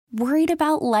Worried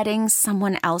about letting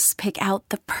someone else pick out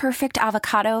the perfect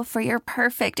avocado for your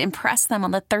perfect impress them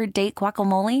on the third date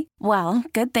guacamole? Well,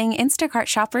 good thing Instacart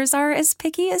shoppers are as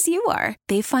picky as you are.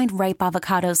 They find ripe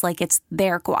avocados like it's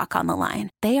their guac on the line.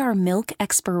 They are milk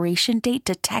expiration date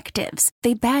detectives.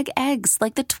 They bag eggs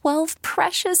like the 12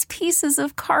 precious pieces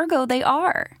of cargo they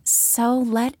are. So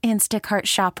let Instacart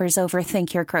shoppers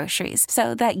overthink your groceries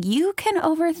so that you can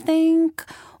overthink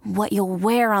what you'll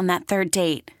wear on that third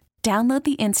date. Download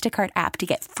the Instacart app to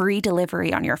get free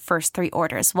delivery on your first 3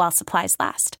 orders while supplies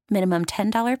last. Minimum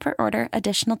 $10 per order.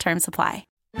 Additional terms apply.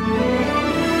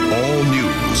 All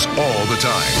news, all the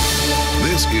time.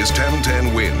 This is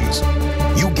 1010 Wins.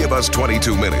 You give us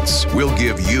 22 minutes, we'll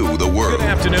give you the world. Good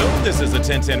afternoon. This is the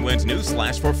 1010 Wins News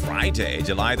Flash for Friday,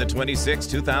 July the 26th,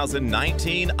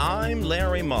 2019. I'm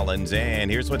Larry Mullins,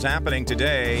 and here's what's happening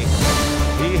today.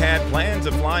 He had plans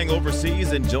of flying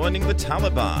overseas and joining the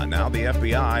Taliban. Now the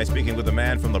FBI speaking with a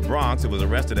man from the Bronx who was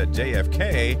arrested at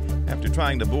JFK after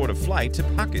trying to board a flight to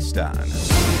Pakistan.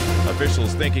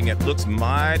 Officials thinking it looks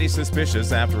mighty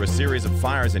suspicious after a series of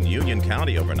fires in Union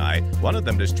County overnight. One of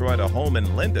them destroyed a home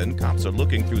in Linden. Cops are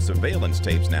looking through surveillance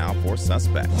tapes now for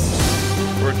suspects.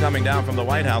 Word coming down from the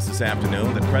White House this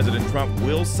afternoon that President Trump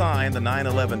will sign the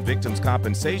 9/11 Victims'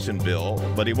 Compensation Bill,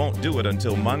 but he won't do it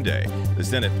until Monday. The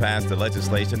Senate passed the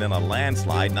legislation in a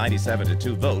landslide,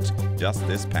 97-2 votes, just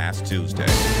this past Tuesday.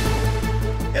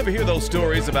 Ever hear those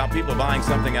stories about people buying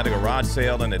something at a garage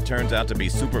sale and it turns out to be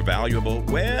super valuable?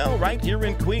 Well, right here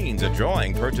in Queens, a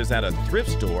drawing purchased at a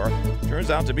thrift store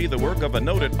turns out to be the work of a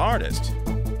noted artist.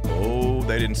 Oh,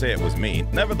 they didn't say it was me.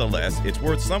 Nevertheless, it's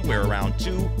worth somewhere around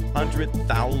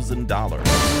 $200,000.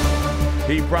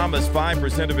 He promised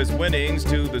 5% of his winnings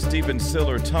to the Stephen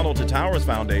Siller Tunnel to Towers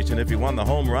Foundation if he won the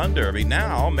home run derby.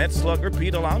 Now, Mets slugger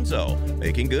Pete Alonso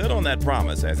making good on that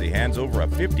promise as he hands over a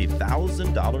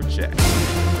 $50,000 check.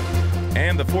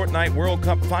 And the Fortnite World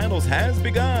Cup Finals has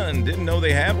begun. Didn't know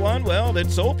they had one? Well,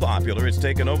 it's so popular it's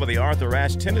taken over the Arthur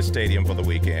Ashe Tennis Stadium for the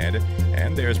weekend.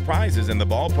 And there's prizes in the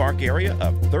ballpark area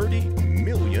of $30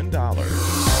 million.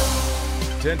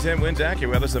 1010 Wins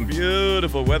AccuWeather. Some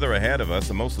beautiful weather ahead of us.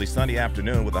 A mostly sunny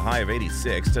afternoon with a high of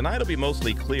 86. Tonight will be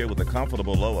mostly clear with a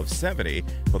comfortable low of 70.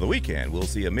 For the weekend, we'll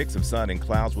see a mix of sun and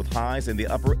clouds with highs in the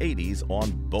upper 80s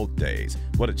on both days.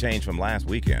 What a change from last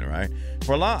weekend, right?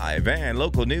 For live and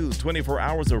local news 24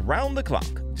 hours around the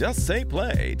clock, just say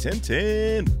play.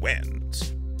 1010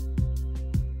 Wins.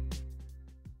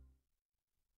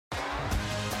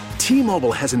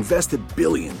 T-Mobile has invested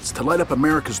billions to light up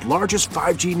America's largest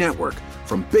 5G network,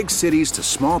 from big cities to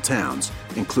small towns,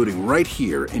 including right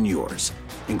here in yours.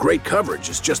 And great coverage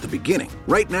is just the beginning.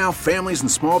 Right now, families and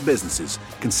small businesses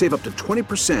can save up to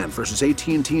 20% versus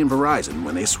AT&T and Verizon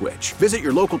when they switch. Visit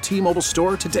your local T-Mobile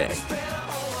store today.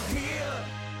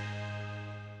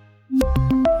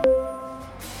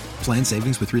 Plan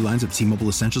savings with 3 lines of T-Mobile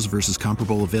Essentials versus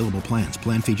comparable available plans.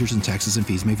 Plan features and taxes and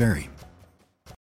fees may vary.